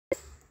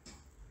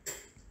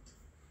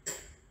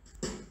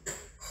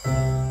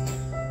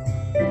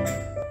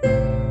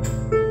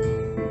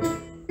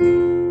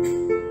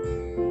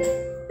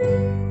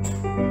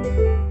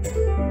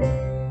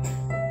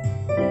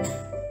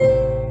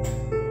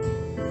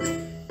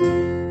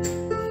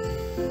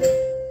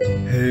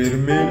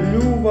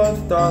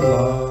besta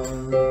lag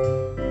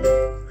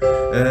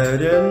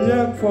ég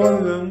lék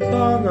forðum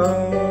daga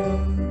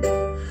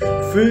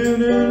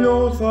fyrir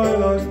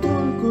ljósæla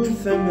stúlku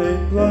sem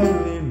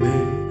heitlaði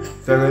mig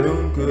þegar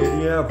ungur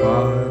ég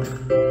var.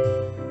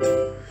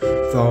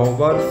 Þá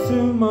var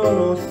sumar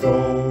og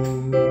sól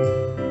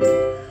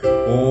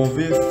og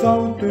við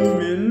sátum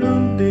í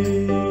lundi.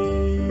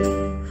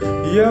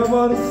 Ég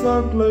var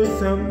saklaus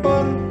sem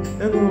barn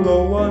en hún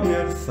lóa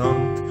mér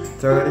samt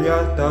þegar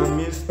hjartað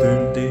mér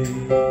stundi.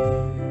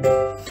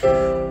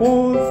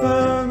 Og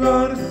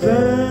þegar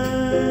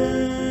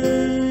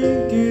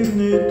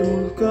þengirni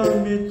dúlka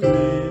mitt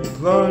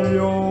litla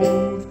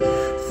ljóð,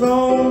 þá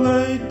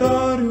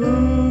leitar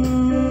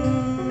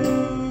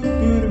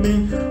hugur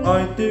mín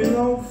ætíð á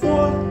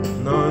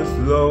forna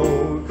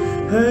slóð.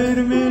 Heyr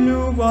mig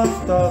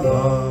ljúfasta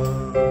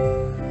lag,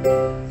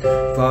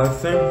 það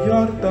sem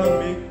hjartað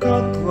mig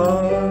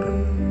kallar,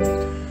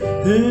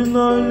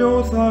 hina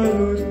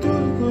ljóshælu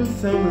stúlku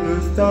sem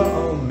hlusta á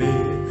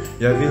mig.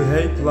 Ég vil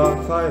heitla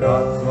þær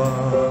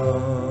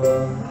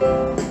allar.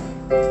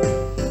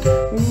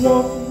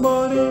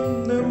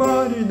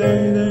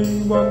 Wop-mari-ne-mari-nei-nei,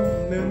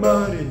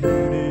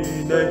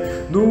 wop-ne-mari-nei-nei,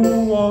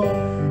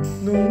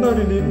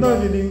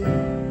 nu-wop-nu-nari-ni-nari-ni.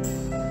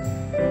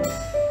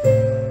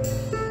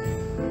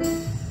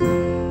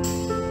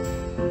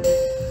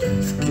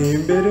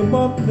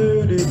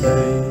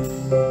 Skimmer-mop-nu-ri-nei,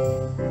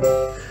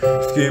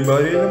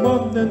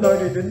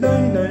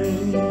 skimmer-i-mop-ne-nari-ni-nei-nei,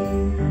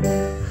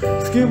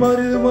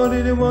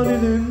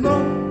 skimmer-i-mari-ni-mari-ni-na.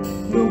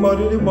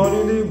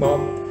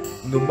 Nu-mari-ni-mari-ni-mop,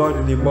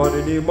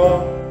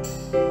 nu-mari-ni-mari-ni-mop.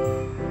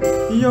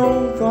 Já,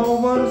 þá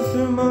var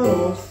sumar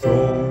og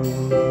sól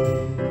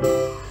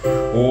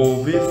og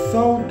við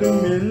sátum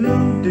í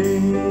lundi.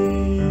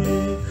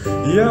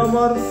 Ég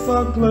var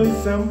saklaus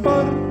sem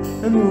barn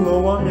en hún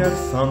lóa mér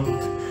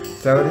samt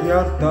þegar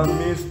hjartað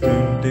mér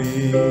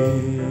stundi.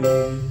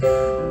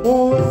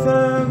 Og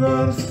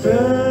þegar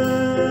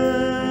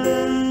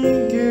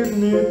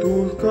stengirni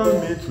dúlka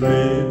mitt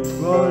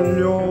litla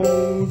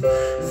ljóð,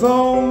 þá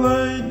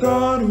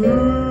leitar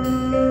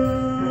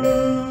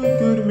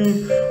hugur mín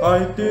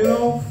ætíð á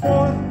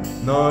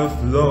forna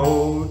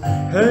slóð.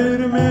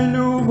 Heyr mig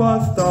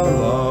ljúfasta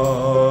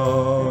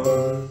lag,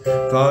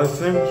 það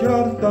sem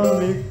hjartað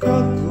mig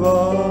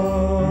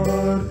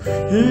kallar,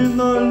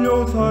 hina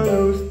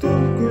ljóshælu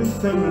stúlku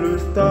sem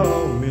hlusta á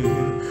mig.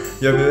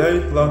 Ég vil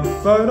heitla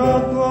þær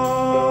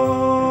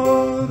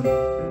allar.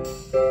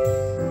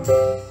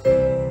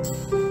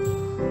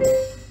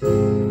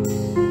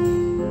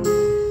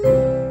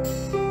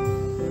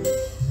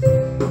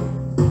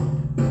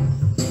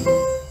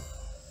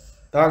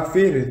 Takk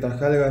fyrir, takk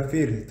hérlega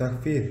fyrir, takk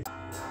fyrir.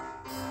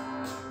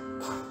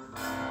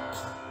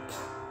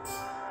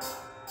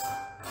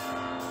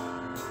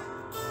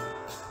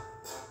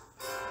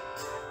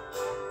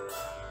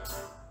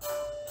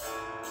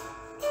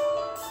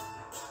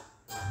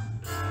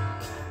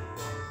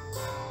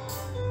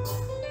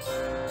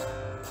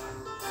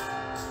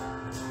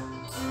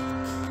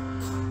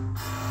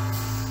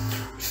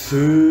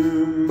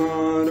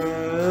 Sumar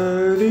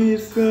í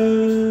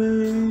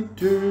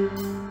sveitum,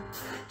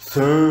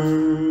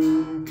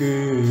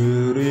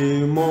 söngur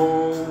í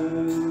mól,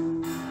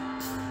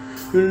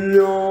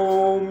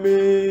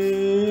 ljómi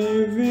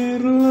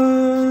yfir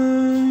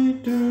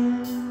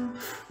leitum,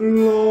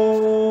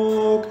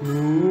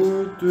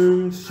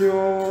 loknútum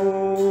sjó.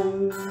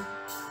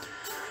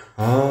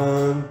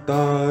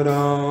 Andar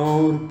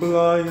ár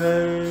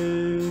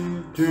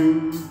blæheitum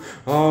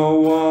á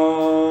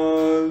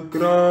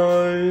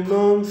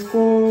grænan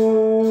skóg.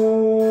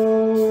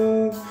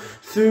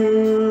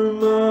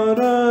 Sumar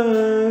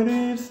í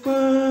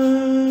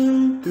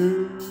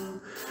sveitum,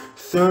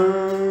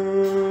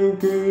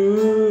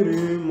 söngur í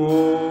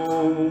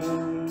mól.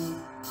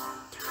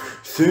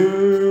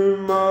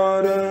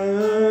 Sumar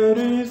í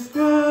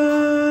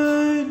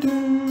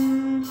sveitum,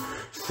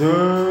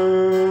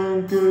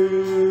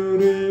 söngur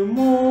í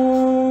mól.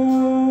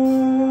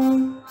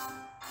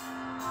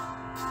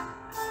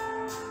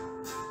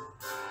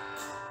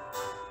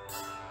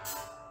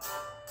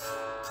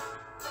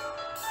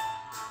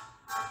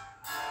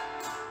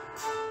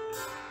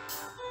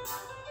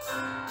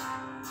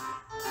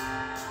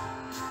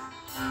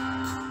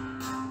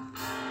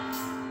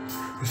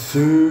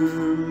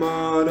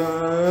 Sumar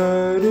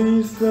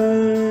í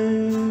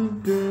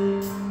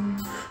sveitum,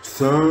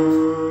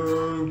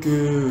 söngur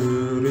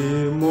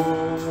í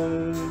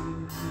mól,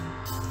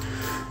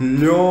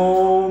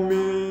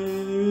 ljómi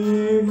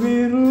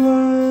yfir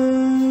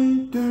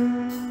leitum,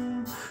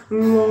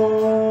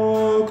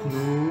 loknútum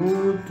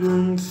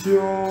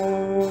sjó.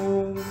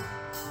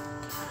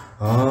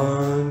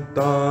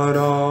 Andar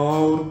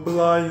ár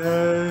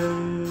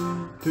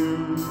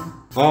blæheitum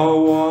á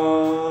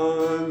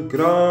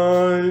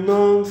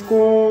grænan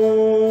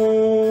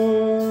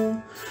skóg.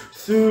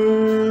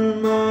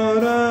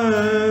 Sumar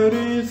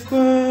í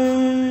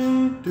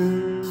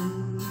sveitum,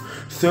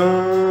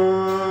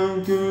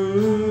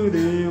 söngur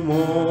í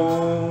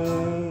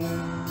mól.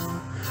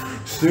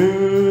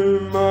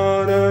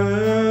 Sumar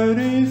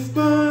í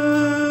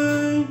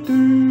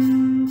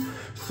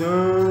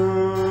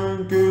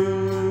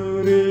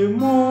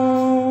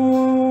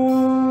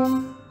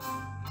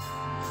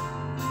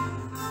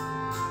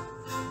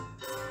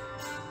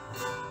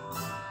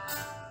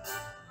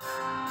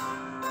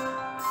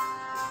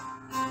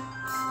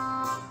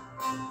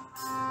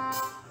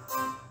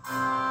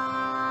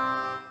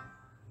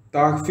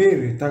Takk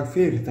fyrir, takk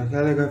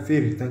hérlega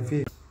fyrir, takk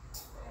fyrir.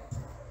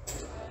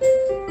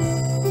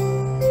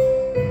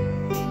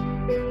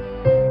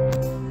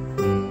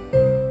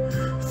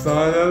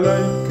 Það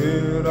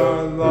leikur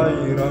að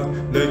læra,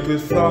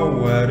 leikur þá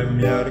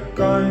mér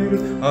gær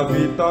að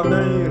vita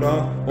meira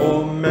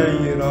og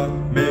meira,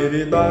 meir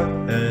í dag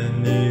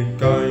en í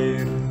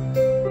gær.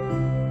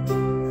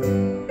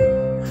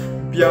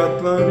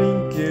 Bjallan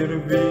ringir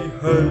við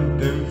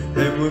höldum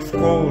heim úr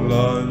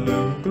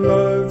skólanum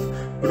glöð,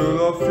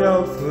 brúð og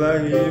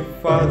frjálsleg í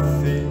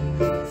fasi,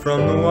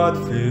 fram nú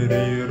allir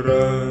í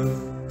röð.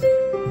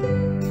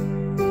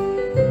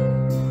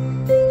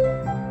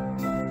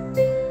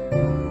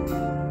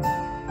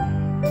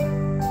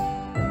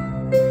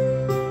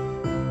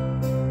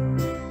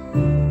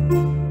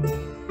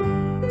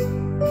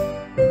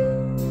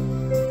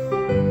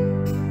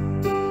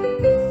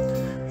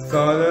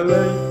 Það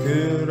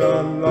leikur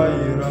að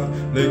læra,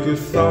 leikur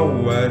þá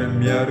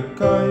mér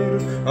gær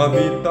að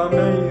vita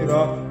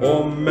meira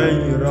og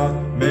meira,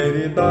 meir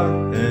í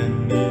dag en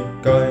í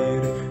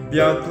gær.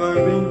 Bjallan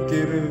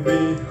ringir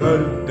við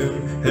höldum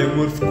heim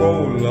úr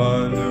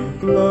skólanum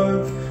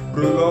glöð,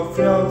 brúð og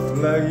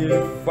frjálsleg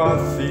í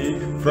fasi,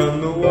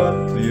 fram nú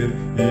allir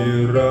í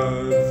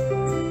röð.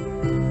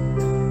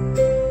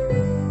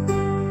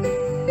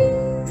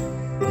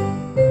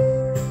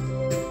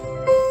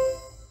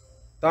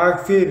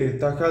 Takk fyrir,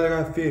 takk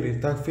hérlega fyrir,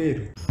 takk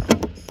fyrir.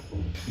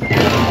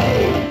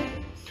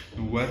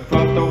 Nú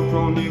fátt á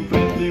fróni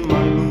freyðli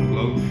mælum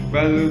blóð,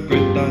 veður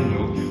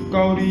gullaljóð,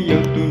 gár í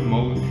jöldum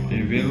móð,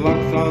 yfir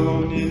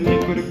laxalóni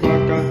líkur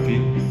klakka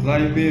til,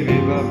 læfir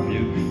yfir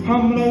bíl,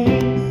 hamra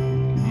inn,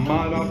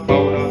 mara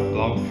bára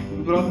blá,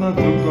 brotna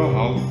þung og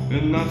há,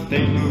 unna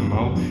steinum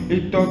á,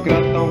 hitt og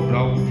grænt á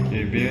brá,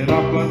 yfir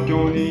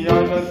aflatjóri,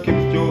 allra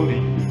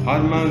skemmtileg,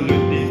 harma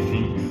lundi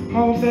sín,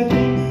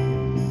 hásetting.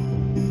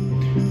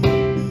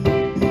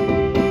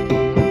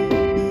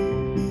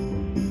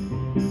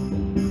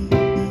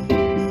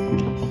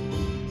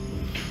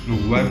 Nú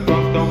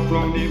frost á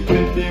fróni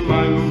freyðli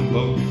mælum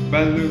blóð,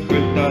 veður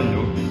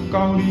gullaljóð,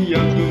 gár í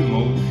jöldum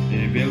móð,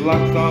 yfir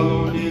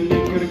laxalóni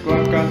líkur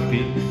klakka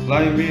til,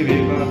 læfir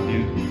yfir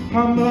bíl,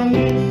 hamra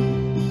inn,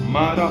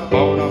 mara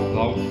bára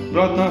blá,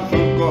 brotna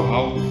þung og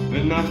há,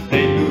 unna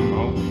steinum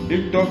á,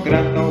 hitt og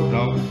grænt á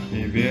brá,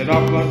 yfir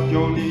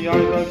aflatjóni,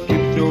 allra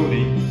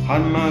skemmtileg,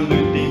 harma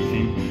lundi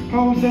sín,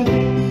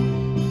 hásetting.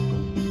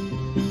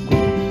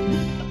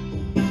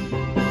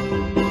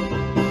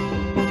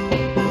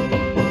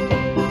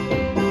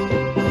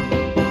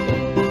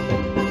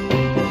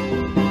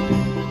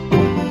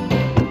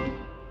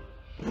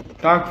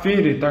 Takk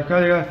fyrir, takk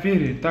hérlega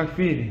fyrir, takk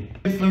fyrir.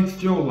 Íslenskt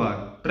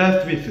þjóðlag,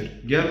 prestvísur,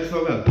 gerðu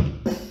svo vel.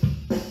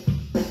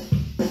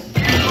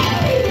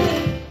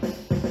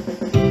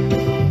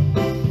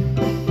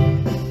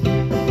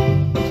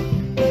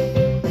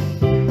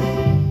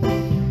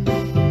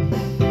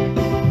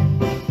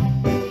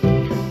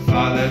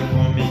 Það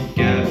kominn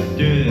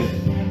gestur,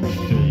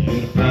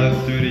 segir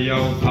prestur, já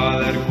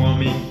það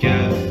kominn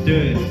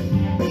gestur,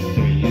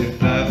 segir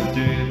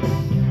prestur.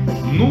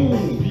 Nú,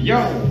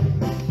 já!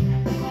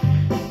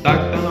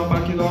 Taktan á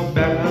bakið á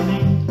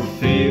berganin,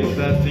 segir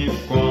prestins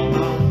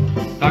kona.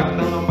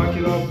 Taktan á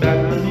bakið á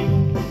berganin,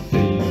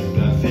 segir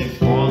prestins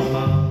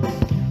kona.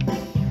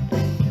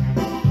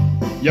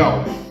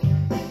 Já!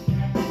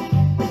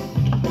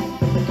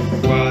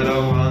 Hvar á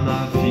hann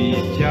að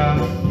sitja?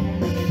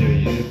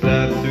 Segir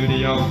prestur,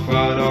 já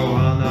hvar á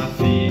hann að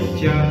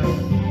sitja?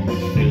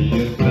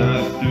 Segir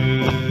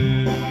prestur.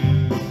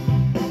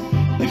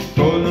 Í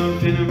stólnum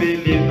þínum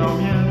við hlið á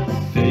mér,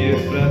 segir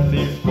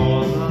prestins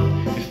kona.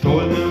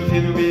 Stólnum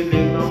þínum við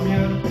hlið á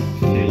mér,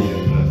 segir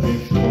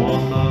prestins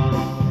kona.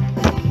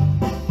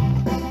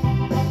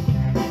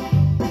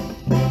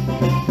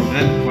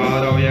 En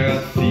hvar á ég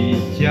að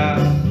sitja?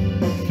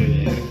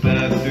 Segir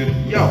prestur,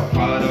 já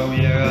hvar á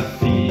ég að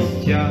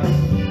sitja?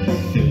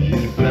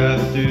 Segir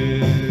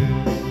prestur.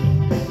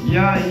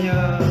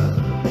 Jæja,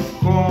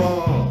 sko,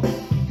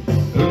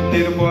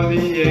 undir borð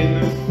í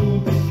einum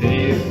kút,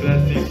 segir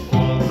prestins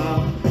kona.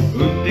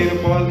 Undir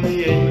borð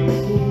í einum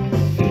kút,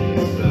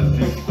 segir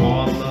prestins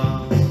kona.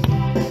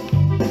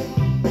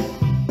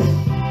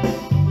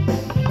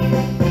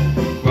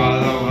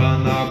 Hvað á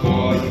hann að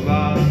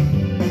borða?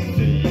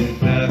 Segir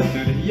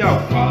prestur, já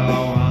hvað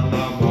á hann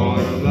að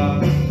borða?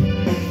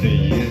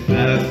 Segir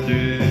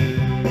prestur.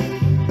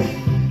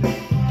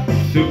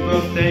 Súpa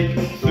og steik,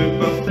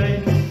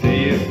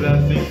 segir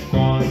prestins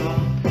kona.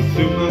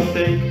 Súpa og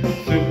steik,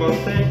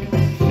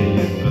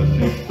 segir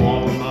prestins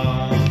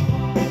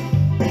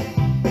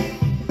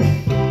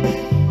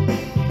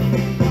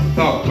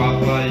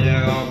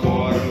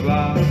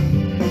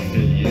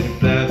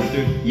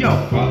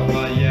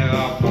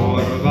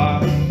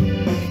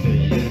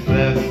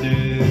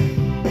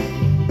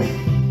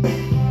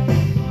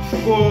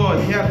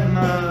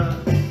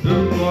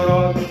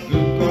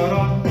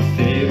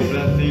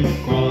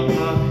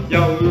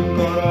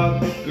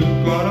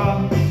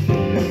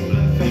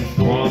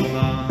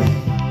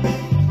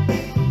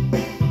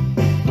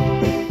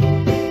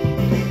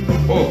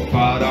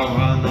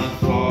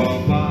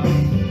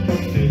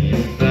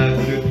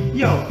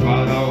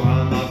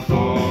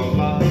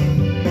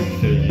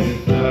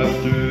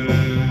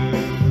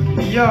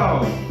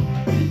Já,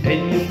 í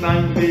einni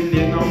sæng vil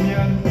ég ná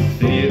mér,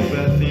 segir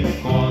prestins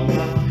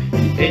kona.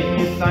 Í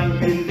einni sæng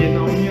vil ég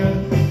ná mér,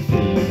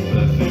 segir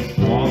prestins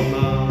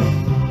kona.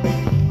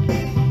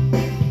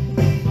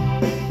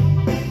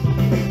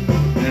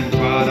 En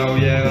hvar á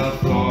ég að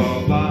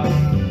sofa,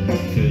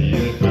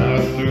 segir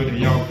prestur.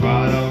 Já,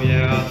 hvar á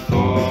ég að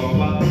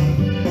sofa,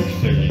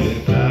 segir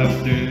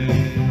prestur.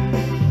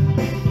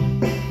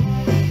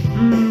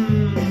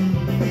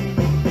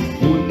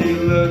 Út í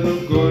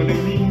lögðu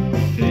mín,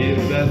 segir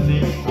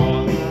prestins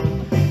kona.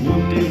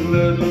 Út í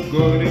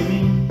lögðu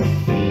mín,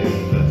 segir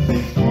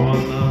prestins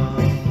kona.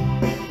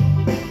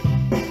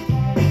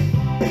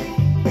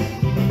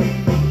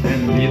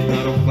 En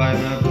lísnar og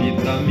flæðnar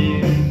bíta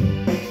mín,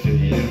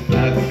 segir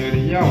prestur.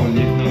 Já,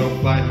 lísnar og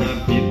flæðnar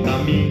bíta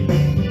mín,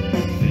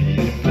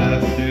 segir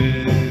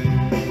prestur.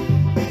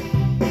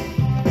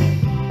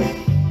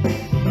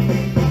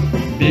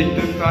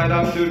 Býtu þær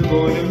aftur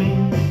góðu mín,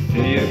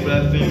 segir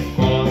prestins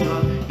kona.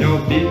 Já,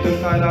 býtu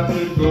þær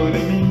aftur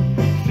góðu mín,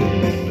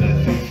 segir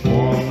prestins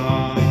kona.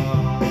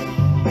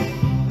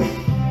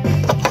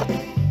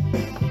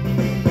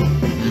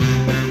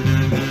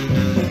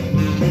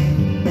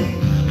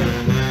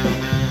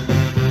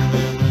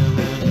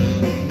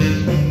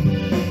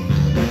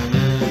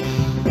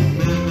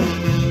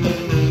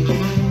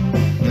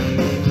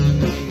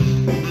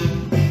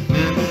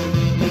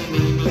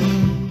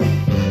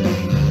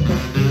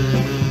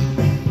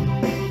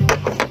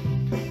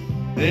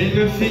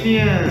 Einu sinni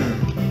enn,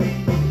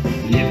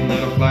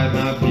 lísnar og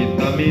flæðnar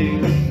bíta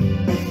mig,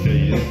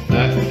 segir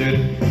prestur.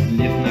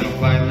 Lísnar og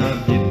flæðnar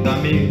bíta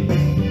mig,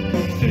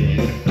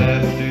 segir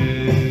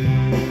prestur.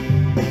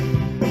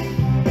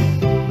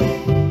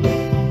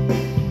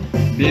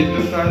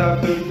 Býtu þær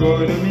aftur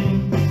góðu mín,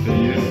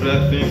 segir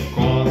prestins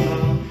kona.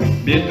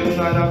 Býtu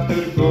þær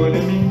aftur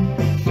góðu mín,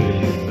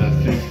 segir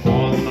prestins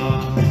kona.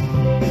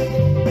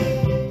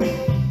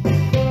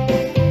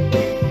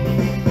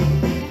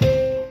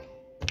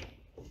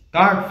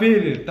 Takk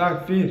fyrir,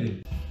 takk fyrir.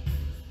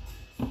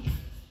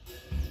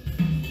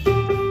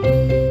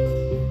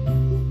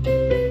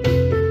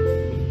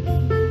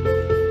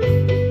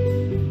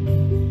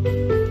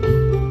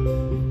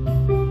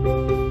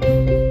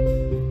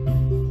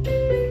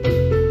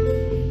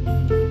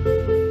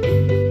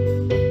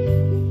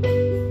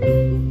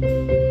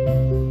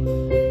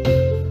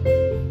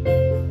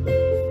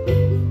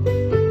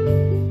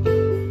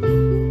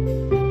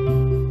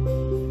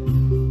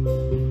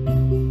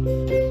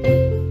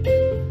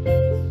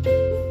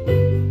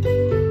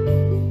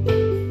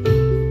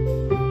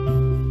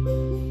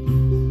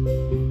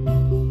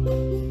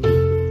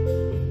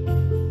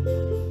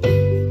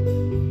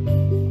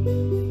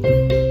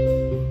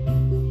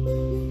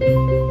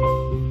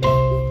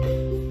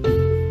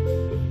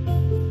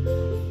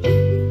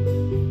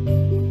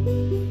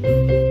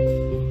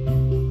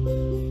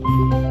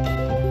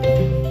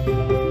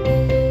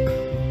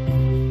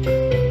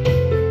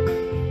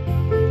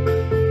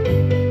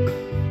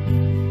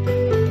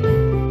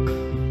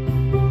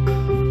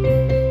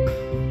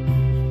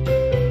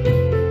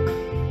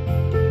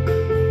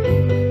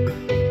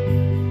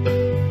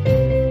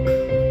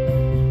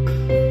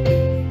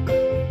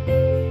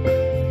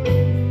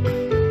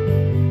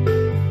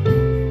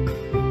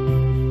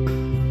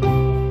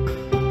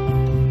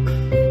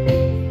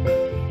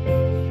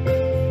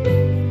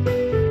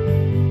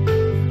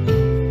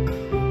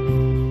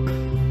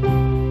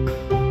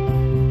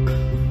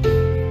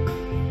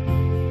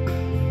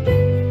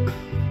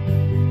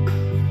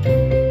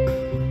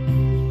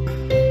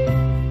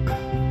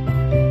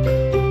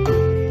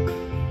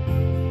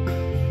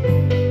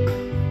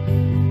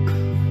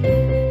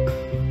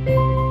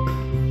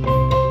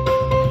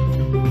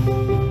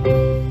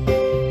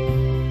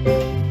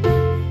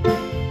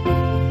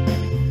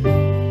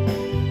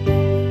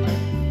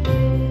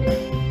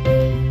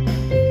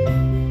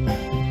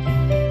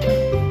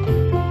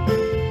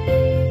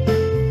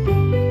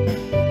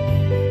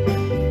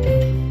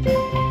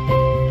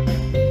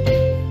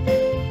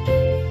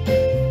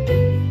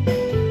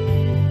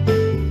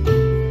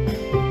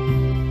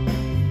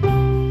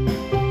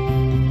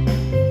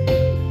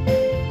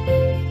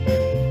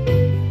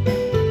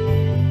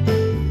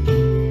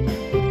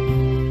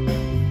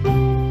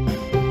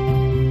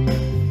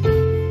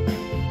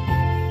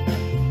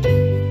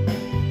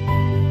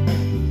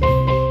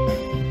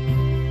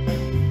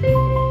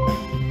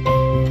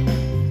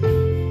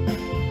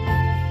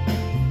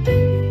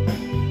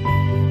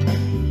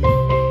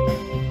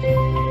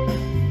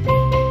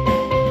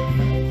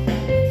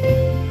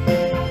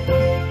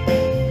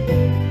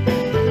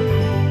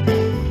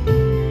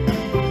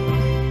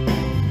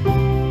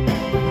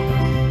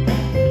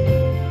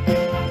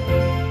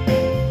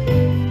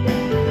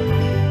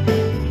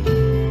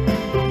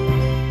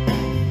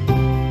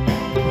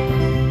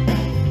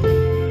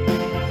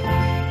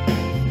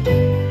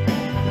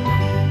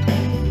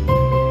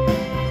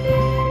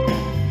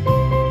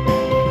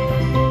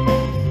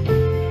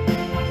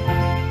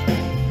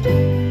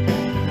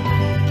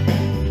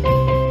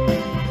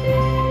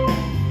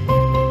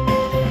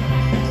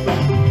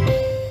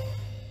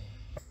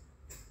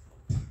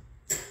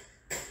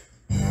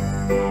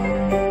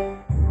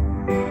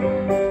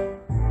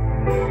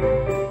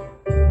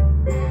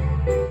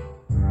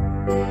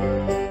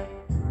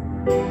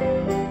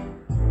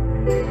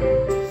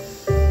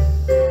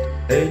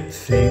 Eitt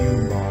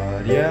sinn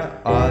var ég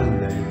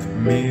aleinn,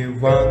 mig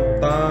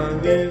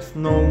vantaði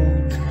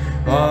snót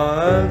að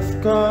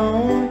elska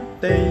og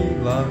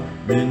deila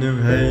mínum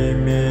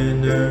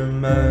heiminum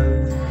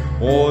með.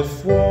 Og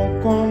svo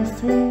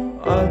komst þú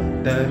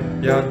aldrei,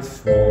 bjart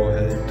svo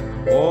heitt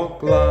og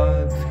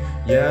glad,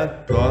 ég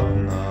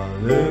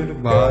blotnaður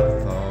var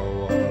þá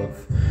af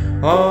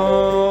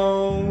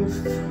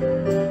ást.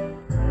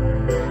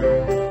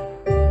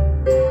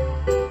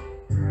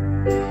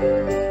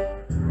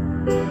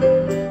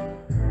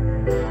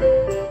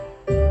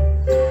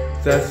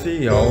 Þessi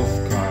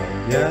ást kann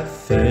ég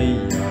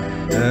segja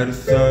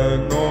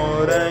sönn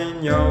og rein,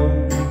 já,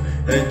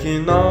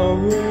 engin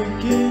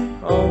áhugi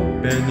á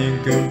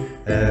peningum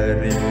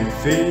í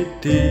því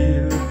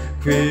til.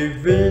 Hví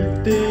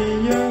vildi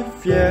ég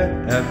þér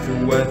ef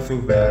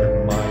þú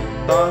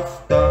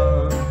verðmætasta,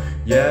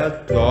 ég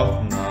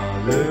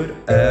blotnaður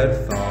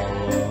þá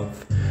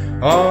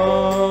af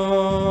ást.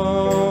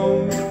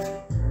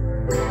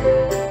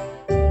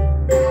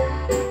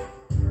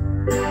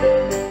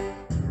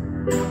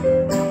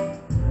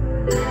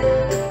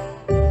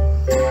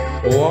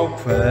 Og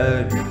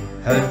hverjum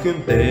helgum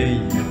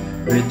degi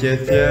veit ég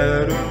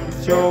þér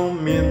sjón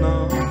mína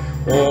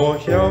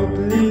og hjálp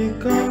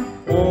líka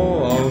og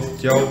ást,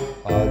 já,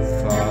 að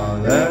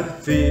það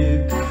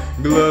þitt.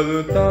 Glöðu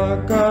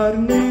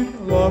dagarnir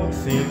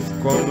loksins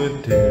komu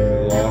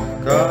til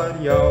okkar,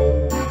 já,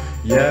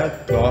 ég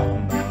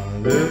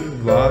blotnaður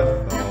var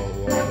þá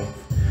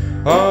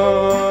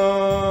af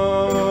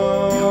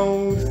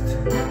ást.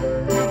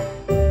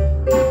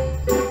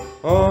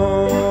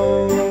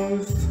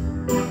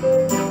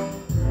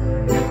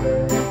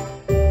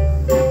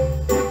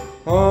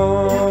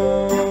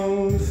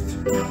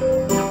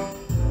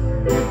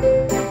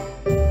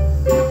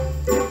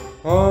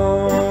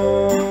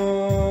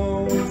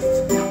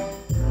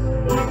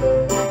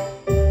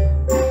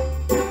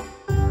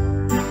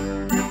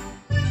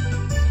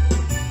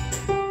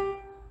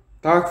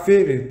 Takk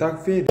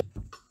fyrir.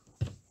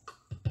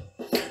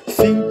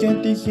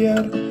 Syngjandi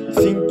hér,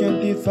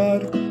 syngjandi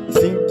þar,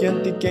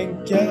 syngjandi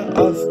gengja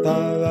alls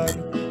staðar.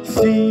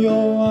 Sí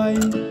og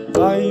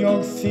æ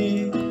og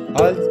sí,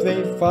 aldrei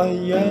fæ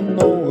ég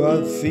nóg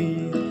að því.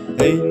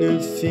 Einu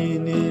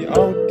sinni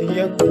átti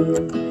ég kú,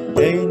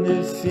 einu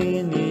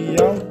sinni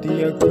átti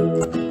ég kú.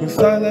 Hún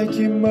sagði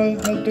ekki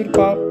mög heldur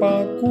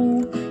babakú,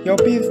 já,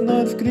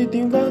 býsna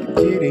skrítin var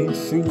kýrin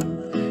sú.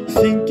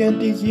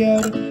 Syngjandi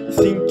hér,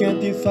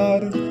 syngjandi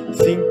þar,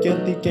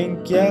 syngjandi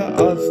gengja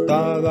alls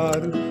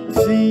staðar.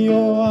 Sí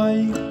og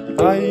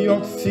æ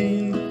og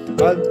sí,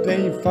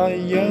 aldrei fæ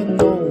ég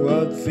nóg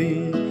að því.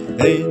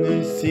 Einu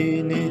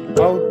sinni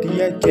átti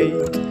ég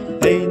geit,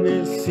 einu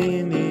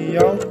sinni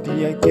átti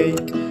ég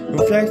geit.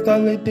 Hún fékkst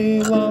aldrei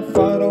til að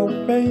fara á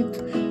beit,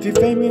 því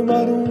feimin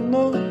var hún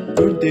og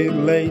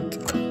undirleit.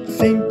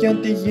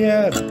 Syngjandi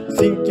hér,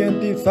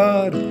 syngjandi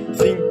þar,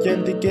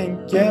 syngjandi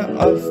gengja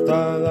alls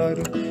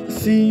staðar.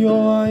 Sí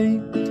og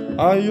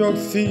æ og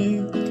sí,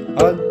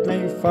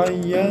 aldrei fæ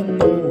ég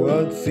nóg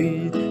að því.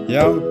 Ég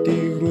átti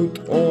hrút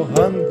og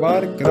hann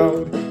var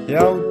grár, ég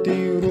átti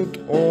hrút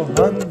og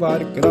hann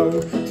var grár.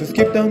 Svo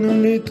skipti hann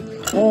lit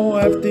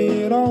og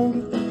eftir ár,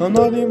 hann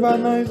orðinn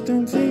var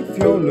næstum því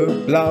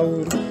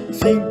fjólublár.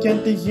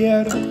 Syngjandi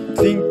hér,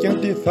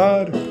 syngjandi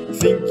þar,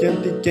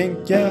 syngjandi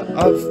gengja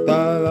alls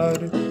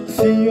staðar.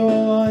 Sí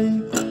og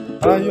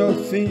æ og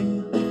sí,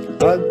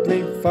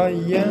 aldrei fæ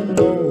ég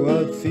nóg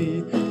að því.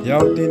 Ég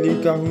átti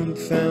líka hund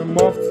sem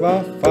oft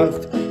var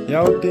fast, ég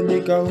átti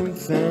líka hund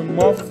sem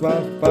oft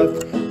var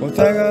fast. Og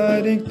þegar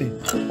það rigndi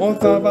og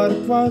það var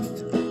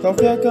hvasst, þá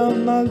fékk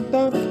hann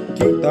alltaf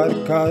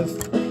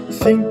gítarkast.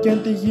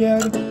 Syngjandi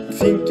hér,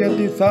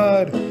 syngjandi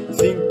þar,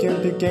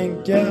 syngjandi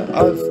gengja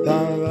alls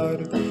staðar.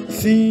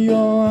 Sí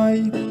og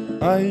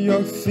æ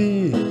og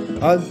sí,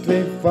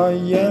 aldrei fæ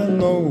ég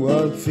nóg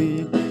að því.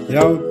 Ég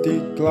átti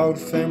klár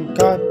sem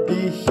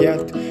kappi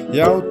hét,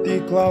 ég átti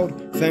klár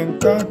sem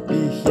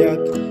kappi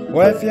hét. Og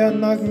ef ég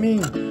nagð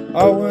mín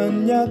á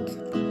hann lét,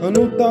 hann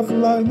út af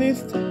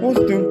lagðist og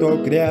stund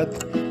og grét.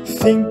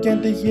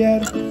 Syngjandi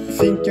hér,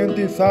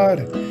 syngjandi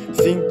þar,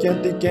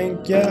 syngjandi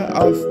gengja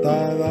alls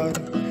staðar.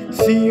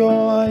 Sí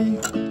og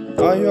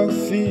æ og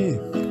sí,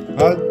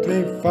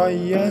 aldrei fæ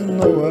ég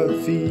nóg að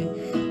því.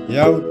 Ég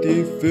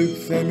átti fugl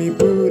sem í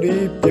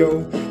búri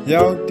bjó, ég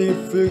átti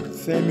fugl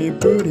sem í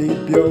búri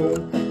bjó.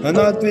 Hann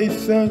aldrei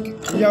söng,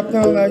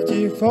 jafnvel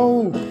ekki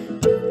þó,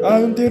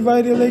 að undir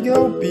væri leikið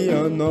á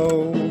píanó.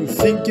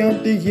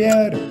 Syngjandi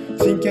hér,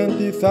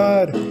 syngjandi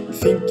þar,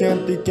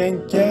 syngjandi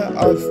gengja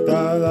alls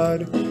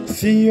staðar.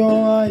 Sí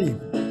og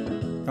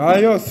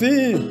æ og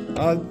sí,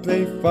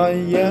 aldrei fæ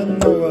ég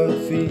nóg að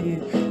því.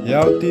 Ég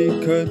átti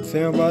kött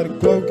sem var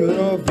klókur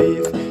og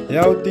vís,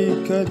 ég átti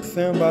kött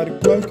sem var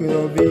klókur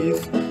og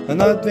vís.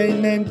 Hann aldrei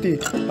nefndi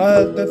að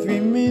elda því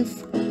mís,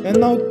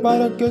 en átt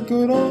bara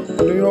kökur og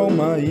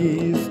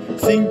rjómaís.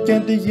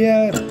 Syngjandi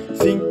hér,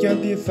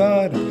 syngjandi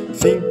þar,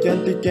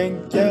 syngjandi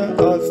gengja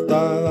alls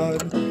staðar.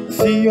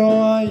 Sí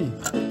og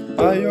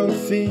æ og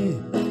sí,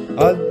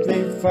 aldrei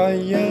fæ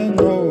ég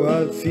nóg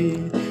af því.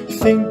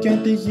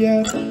 Syngjandi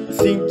hér,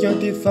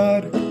 syngjandi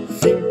þar,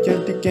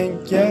 syngjandi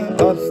gengja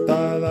alls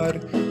staðar.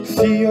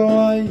 Sí og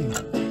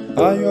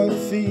æ og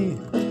sí,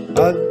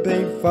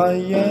 aldrei fæ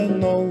ég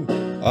nóg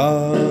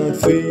af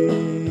því.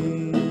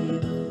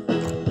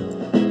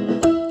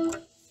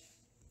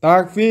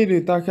 Takk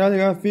fyrir, takk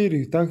hérlega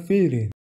fyrir, takk fyrir.